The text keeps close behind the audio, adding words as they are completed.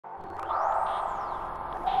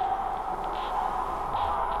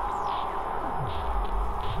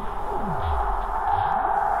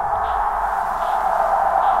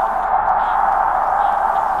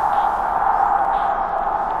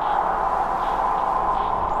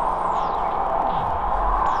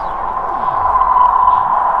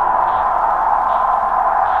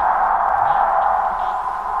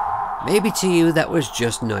Maybe to you that was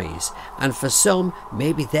just noise, and for some,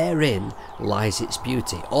 maybe therein lies its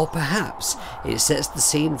beauty, or perhaps it sets the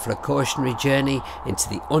scene for a cautionary journey into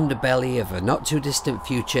the underbelly of a not too distant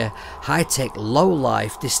future, high-tech,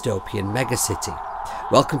 low-life dystopian megacity.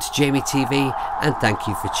 Welcome to Jamie TV, and thank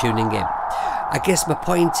you for tuning in. I guess my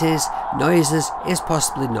point is, noises is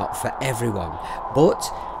possibly not for everyone, but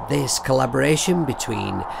this collaboration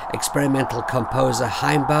between experimental composer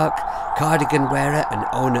Heimbach, cardigan wearer and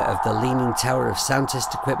owner of the Leaning Tower of sound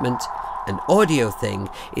test equipment, and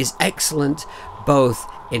Audiothing is excellent both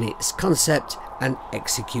in its concept and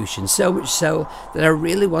execution, so much so that I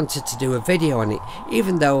really wanted to do a video on it,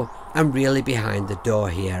 even though I'm really behind the door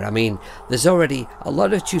here. I mean, there's already a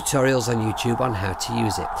lot of tutorials on YouTube on how to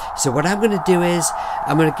use it. So what I'm going to do is,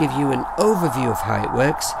 I'm going to give you an overview of how it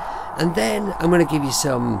works, and then I'm going to give you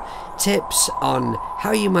some tips on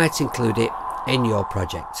how you might include it in your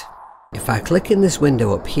project. If I click in this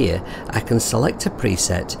window up here, I can select a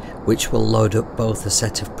preset which will load up both a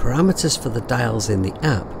set of parameters for the dials in the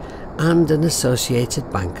app and an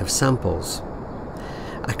associated bank of samples.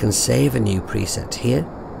 I can save a new preset here,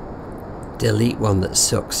 delete one that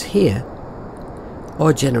sucks here,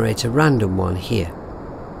 or generate a random one here.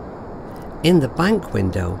 In the bank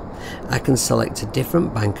window, I can select a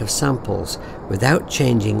different bank of samples without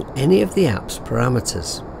changing any of the app's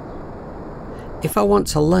parameters. If I want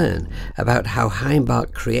to learn about how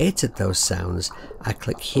Heimbach created those sounds, I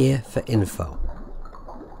click here for info.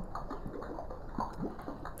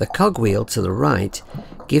 The cogwheel to the right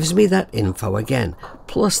gives me that info again,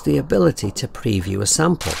 plus the ability to preview a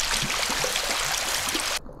sample,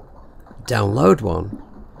 download one,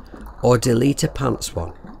 or delete a pants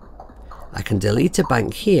one. I can delete a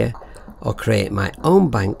bank here or create my own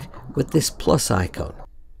bank with this plus icon.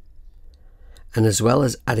 And as well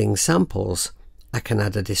as adding samples, I can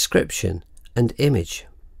add a description and image.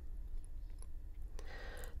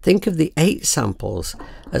 Think of the 8 samples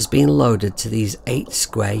as being loaded to these 8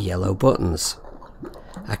 square yellow buttons.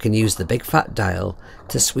 I can use the big fat dial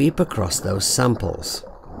to sweep across those samples,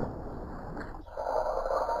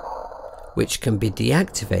 which can be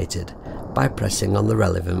deactivated by pressing on the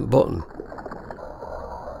relevant button.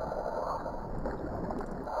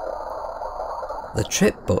 The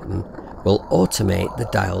trip button will automate the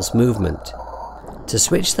dial's movement. To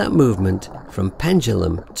switch that movement from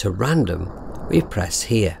pendulum to random, we press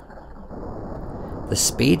here. The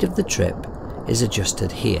speed of the trip is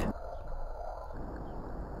adjusted here.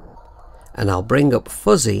 And I'll bring up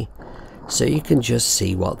fuzzy so you can just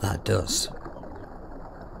see what that does.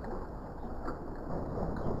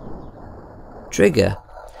 Trigger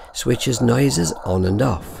switches noises on and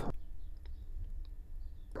off.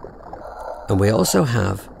 And we also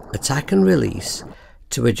have attack and release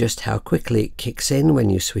to adjust how quickly it kicks in when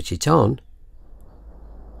you switch it on,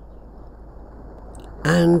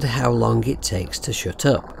 and how long it takes to shut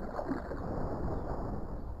up.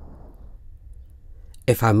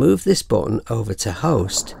 If I move this button over to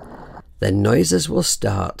host, then noises will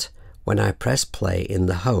start when I press play in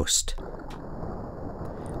the host.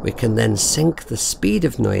 We can then sync the speed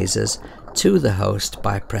of noises to the host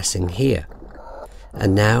by pressing here.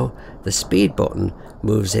 And now the speed button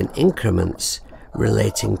moves in increments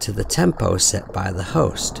relating to the tempo set by the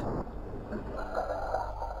host.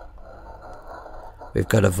 We've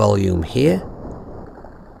got a volume here,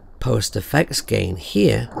 post effects gain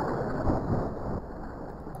here,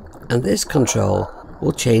 and this control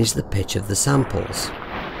will change the pitch of the samples.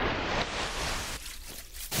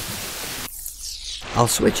 I'll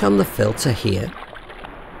switch on the filter here,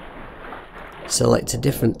 select a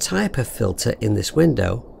different type of filter in this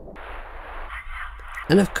window,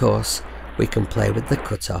 and of course we can play with the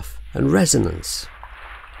cutoff and resonance.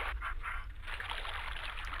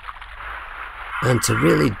 And to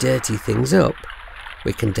really dirty things up,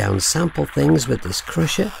 we can downsample things with this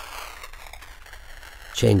crusher,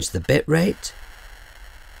 change the bit rate,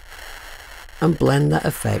 and blend that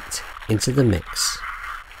effect into the mix.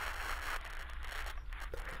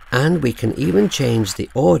 And we can even change the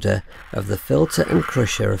order of the filter and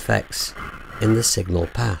crusher effects in the signal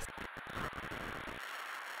path.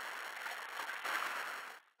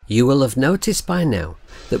 You will have noticed by now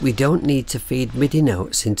that we don't need to feed MIDI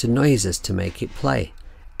notes into noises to make it play.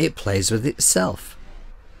 It plays with itself.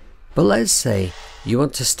 But let's say you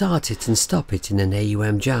want to start it and stop it in an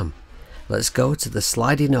AUM jam. Let's go to the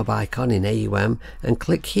slidey knob icon in AUM and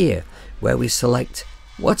click here, where we select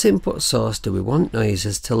what input source do we want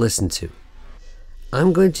noises to listen to.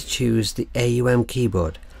 I'm going to choose the AUM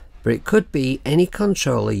keyboard, but it could be any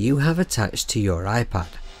controller you have attached to your iPad.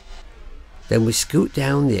 Then we scoot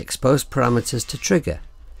down the exposed parameters to trigger,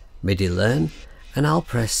 MIDI learn, and I'll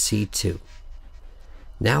press C2.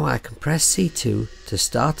 Now I can press C2 to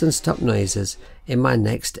start and stop noises in my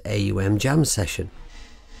next AUM jam session.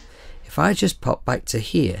 If I just pop back to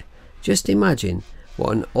here, just imagine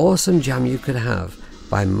what an awesome jam you could have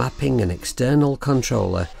by mapping an external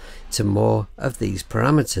controller to more of these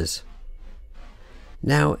parameters.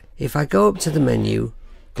 Now if I go up to the menu,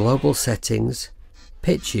 Global Settings,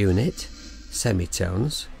 Pitch Unit,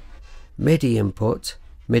 Semitones, Midi Input,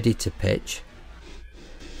 Midi to Pitch,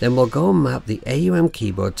 then we'll go and map the AUM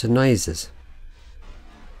keyboard to noises.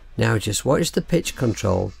 Now just watch the pitch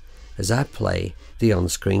control as I play the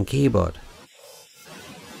on-screen keyboard.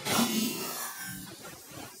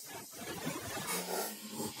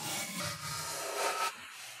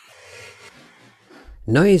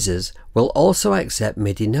 Noises will also accept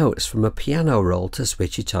MIDI notes from a piano roll to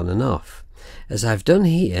switch it on and off, as I've done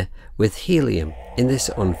here with Helium in this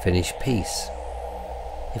unfinished piece.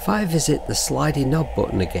 If I visit the slidey knob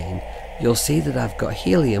button again, you'll see that I've got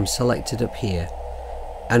Helium selected up here,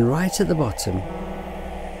 and right at the bottom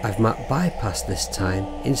I've mapped bypass this time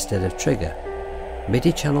instead of trigger,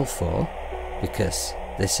 MIDI channel 4, because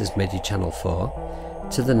this is MIDI channel 4,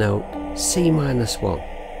 to the note C-1.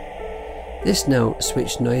 This note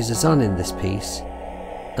switched noises on in this piece,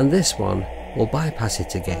 and this one will bypass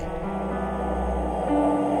it again.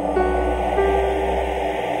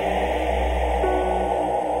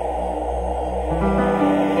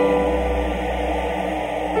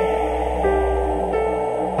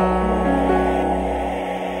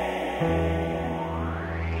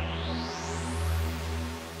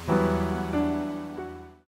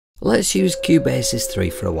 Let's use Cubasis 3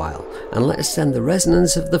 for a while, and let's send the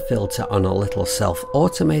resonance of the filter on a little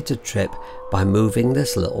self-automated trip by moving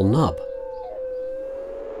this little knob.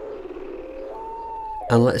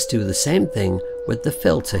 And let's do the same thing with the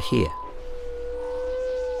filter here.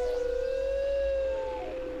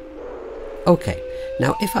 Okay,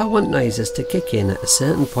 now if I want noises to kick in at a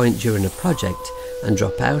certain point during a project and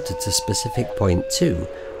drop out at a specific point too,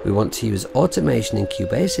 we want to use automation in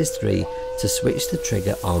Cubasis 3 to switch the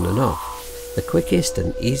trigger on and off. The quickest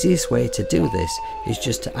and easiest way to do this is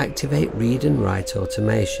just to activate read and write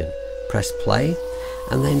automation. Press play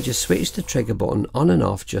and then just switch the trigger button on and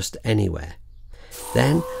off just anywhere.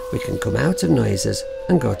 Then we can come out of noises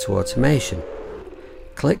and go to automation.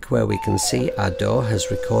 Click where we can see our DAW has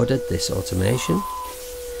recorded this automation.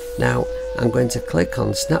 Now I'm going to click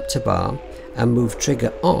on snap to bar and move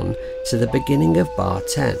trigger on to the beginning of bar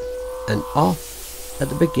 10 and off at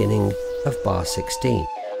the beginning of bar 16.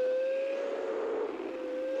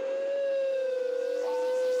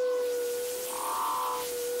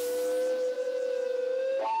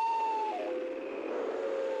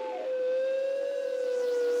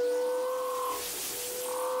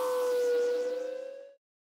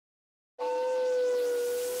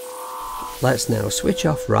 Let's now switch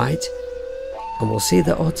off right and we'll see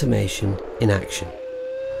the automation in action.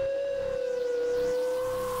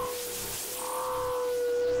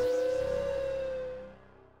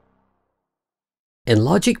 In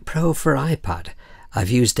Logic Pro for iPad, I've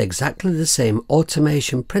used exactly the same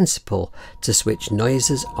automation principle to switch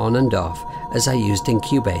noises on and off as I used in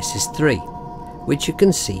Cubasis 3, which you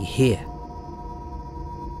can see here.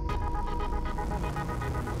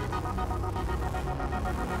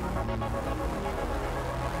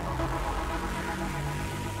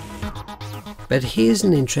 But here's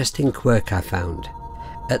an interesting quirk I found.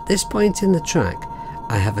 At this point in the track,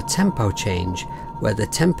 I have a tempo change where the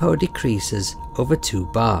tempo decreases over 2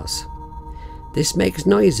 bars. This makes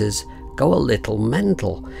noises go a little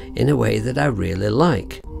mental in a way that I really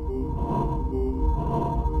like.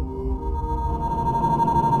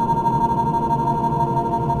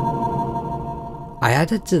 I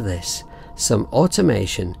added to this some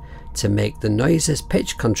automation to make the noises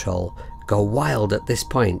pitch control go wild at this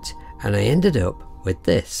point, and I ended up with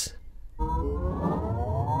this.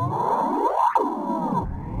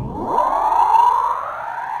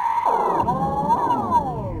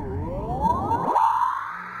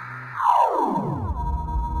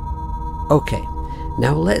 Okay,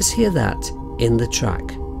 now let's hear that in the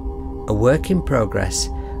track, a work in progress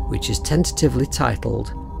which is tentatively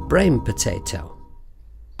titled Brain Potato.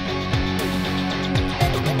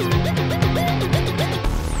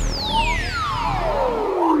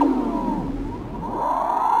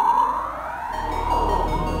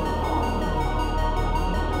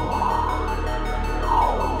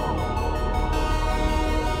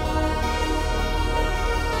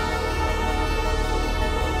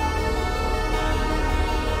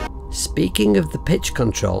 Speaking of the pitch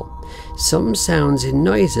control, some sounds in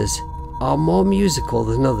noises are more musical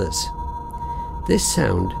than others. This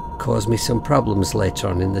sound cause me some problems later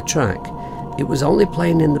on in the track. It was only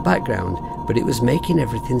playing in the background, but it was making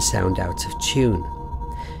everything sound out of tune.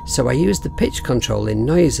 So I used the pitch control in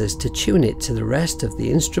Noises to tune it to the rest of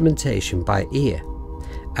the instrumentation by ear.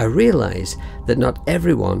 I realise that not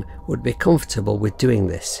everyone would be comfortable with doing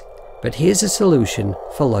this, but here's a solution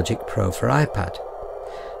for Logic Pro for iPad.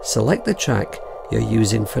 Select the track you're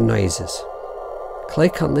using for Noises.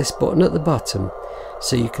 Click on this button at the bottom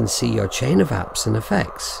so you can see your chain of apps and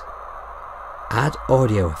effects. Add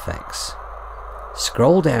audio effects.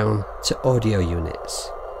 Scroll down to Audio Units,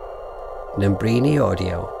 Numbrini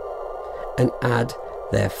Audio, and add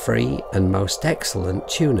their free and most excellent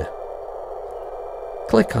tuner.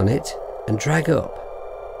 Click on it and drag up.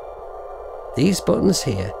 These buttons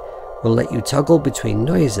here will let you toggle between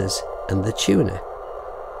Noises and the tuner.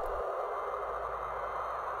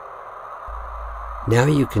 Now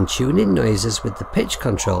you can tune in Noises with the pitch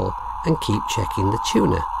control and keep checking the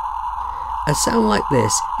tuner. A sound like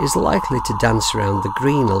this is likely to dance around the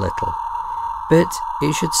green a little, but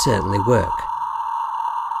it should certainly work.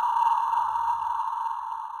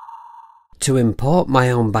 To import my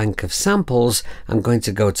own bank of samples, I'm going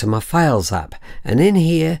to go to my Files app, and in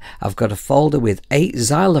here I've got a folder with 8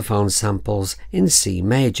 xylophone samples in C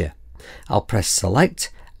major. I'll press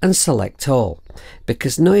Select and select all,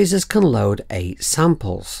 because Noises can load 8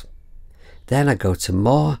 samples. Then I go to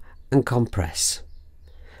More and Compress.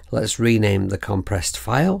 Let's rename the compressed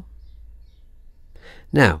file.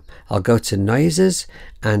 Now I'll go to Noises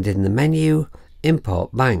and in the menu Import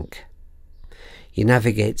Bank. You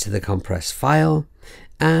navigate to the compressed file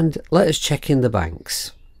and let us check in the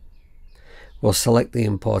banks. We'll select the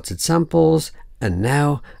imported samples and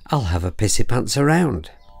now I'll have a pissy pants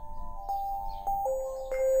around.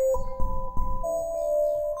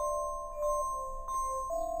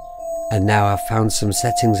 And now I've found some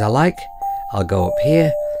settings I like, I'll go up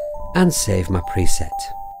here and save my preset.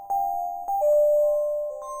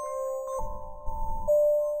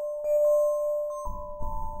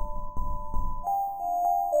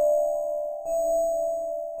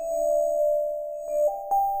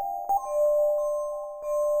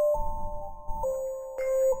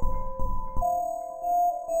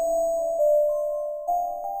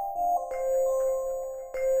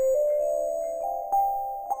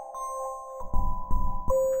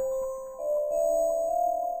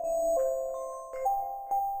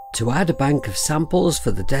 To add a bank of samples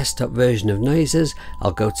for the desktop version of Noises,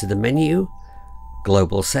 I'll go to the menu,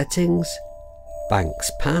 Global Settings,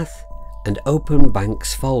 Banks Path, and Open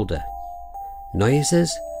Banks folder,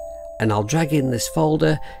 Noises, and I'll drag in this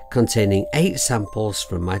folder containing 8 samples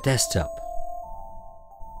from my desktop.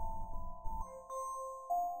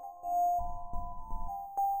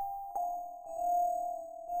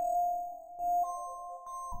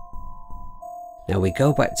 Now we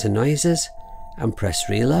go back to Noises and press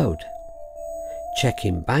reload. Check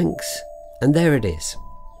in banks and there it is.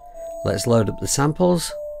 Let's load up the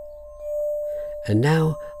samples and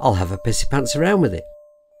now I'll have a pissy pants around with it.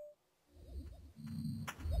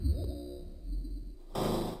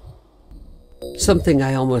 Something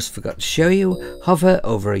I almost forgot to show you, hover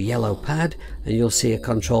over a yellow pad and you'll see a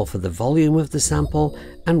control for the volume of the sample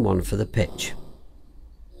and one for the pitch.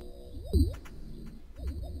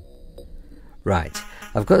 Right,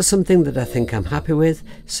 I've got something that I think I'm happy with,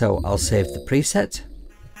 so I'll save the preset.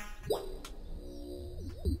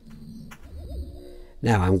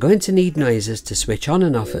 Now I'm going to need Noises to switch on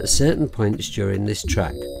and off at certain points during this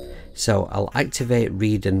track, so I'll activate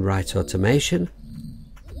Read and Write Automation,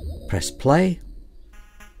 press play,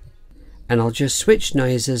 and I'll just switch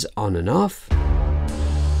Noises on and off,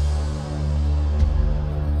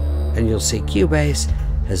 and you'll see Cubase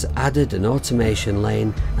has added an automation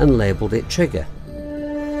lane and labelled it trigger.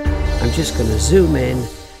 I'm just going to zoom in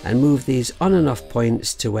and move these on and off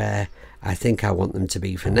points to where I think I want them to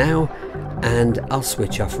be for now, and I'll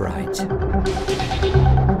switch off right.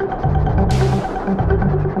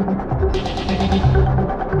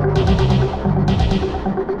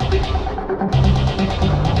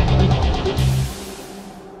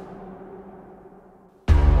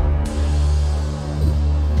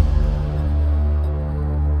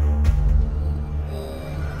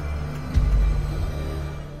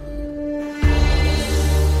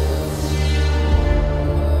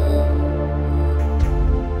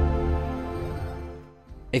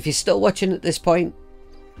 If you're still watching at this point,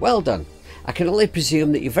 well done. I can only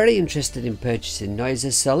presume that you're very interested in purchasing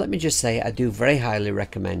Noises, so let me just say I do very highly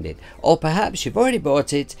recommend it. Or perhaps you've already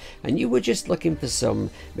bought it and you were just looking for some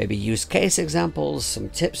maybe use case examples, some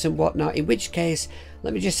tips and whatnot, in which case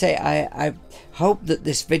let me just say I hope that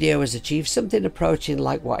this video has achieved something approaching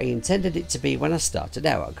like what I intended it to be when I started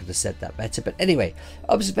out. I could have said that better, but anyway,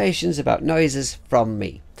 observations about Noises from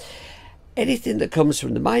me. Anything that comes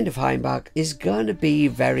from the mind of Heimbach is going to be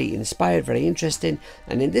very inspired, very interesting,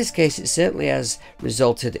 and in this case it certainly has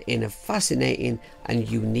resulted in a fascinating and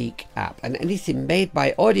unique app, and anything made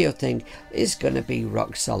by Audiothing is going to be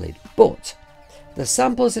rock solid. But the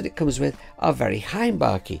samples that it comes with are very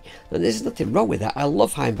Heimbachy, and there's nothing wrong with that. I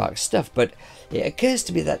love Heimbach stuff, but it occurs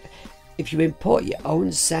to me that if you import your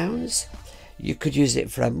own sounds, you could use it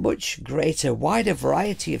for a much greater, wider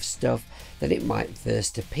variety of stuff than it might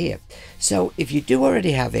first appear. So if you do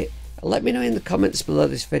already have it, let me know in the comments below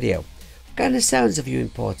this video. What kind of sounds have you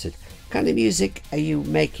imported? What kind of music are you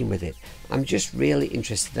making with it? I'm just really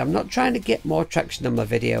interested. I'm not trying to get more traction on my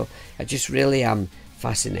video, I just really am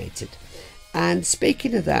fascinated. And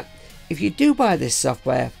speaking of that, if you do buy this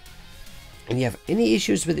software and you have any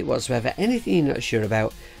issues with it whatsoever, anything you're not sure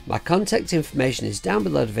about, my contact information is down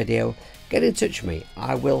below the video. Get in touch with me,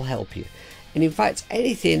 I will help you. And in fact,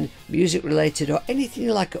 anything music related or anything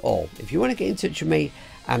you like at all, if you want to get in touch with me,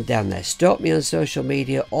 I'm down there. Stalk me on social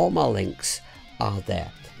media, all my links are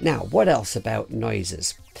there. Now, what else about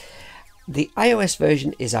Noises? The iOS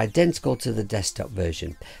version is identical to the desktop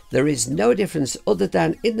version. There is no difference other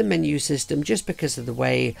than in the menu system, just because of the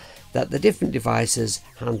way that the different devices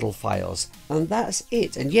handle files. And that's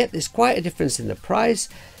it. And yet there's quite a difference in the price.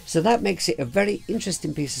 So that makes it a very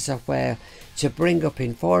interesting piece of software to bring up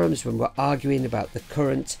in forums when we're arguing about the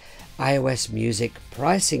current iOS music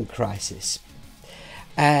pricing crisis.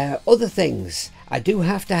 Other things, I do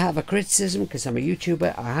have to have a criticism because I'm a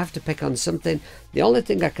YouTuber. I have to pick on something. The only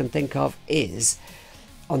thing I can think of is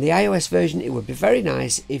on the iOS version, it would be very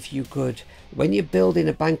nice if you could, when you're building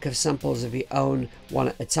a bank of samples of your own one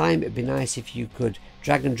at a time, it'd be nice if you could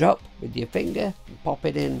drag and drop with your finger and pop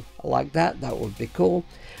it in like that. That would be cool.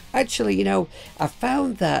 Actually, you know, I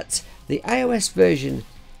found that the iOS version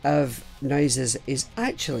of Noises is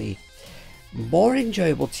actually more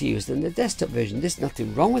enjoyable to use than the desktop version. There's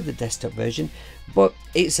nothing wrong with the desktop version, but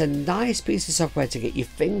it's a nice piece of software to get your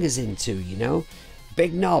fingers into, you know,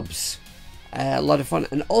 big knobs, a lot of fun.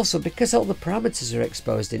 And also because all the parameters are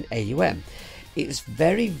exposed in AUM, it's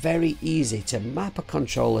very, very easy to map a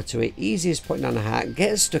controller to it, easy as putting on a hat,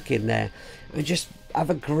 get stuck in there and just have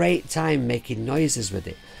a great time making noises with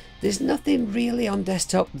it. There's nothing really on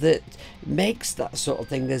desktop that makes that sort of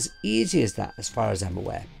thing as easy as that, as far as I'm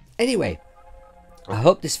aware. Anyway, I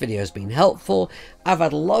hope this video has been helpful. I've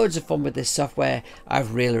had loads of fun with this software.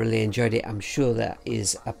 I've really enjoyed it. I'm sure that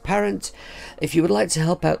is apparent. If you would like to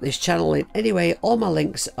help out this channel in any way, all my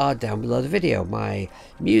links are down below the video. My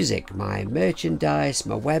music, my merchandise,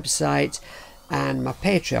 my website, and my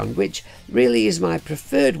Patreon, which really is my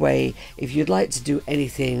preferred way if you'd like to do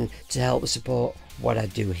anything to help support what I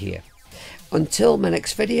do here. Until my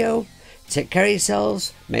next video, take care of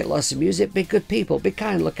yourselves, make lots of music, be good people, be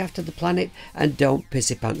kind, look after the planet, and don't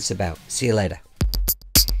pissy pants about. See you later.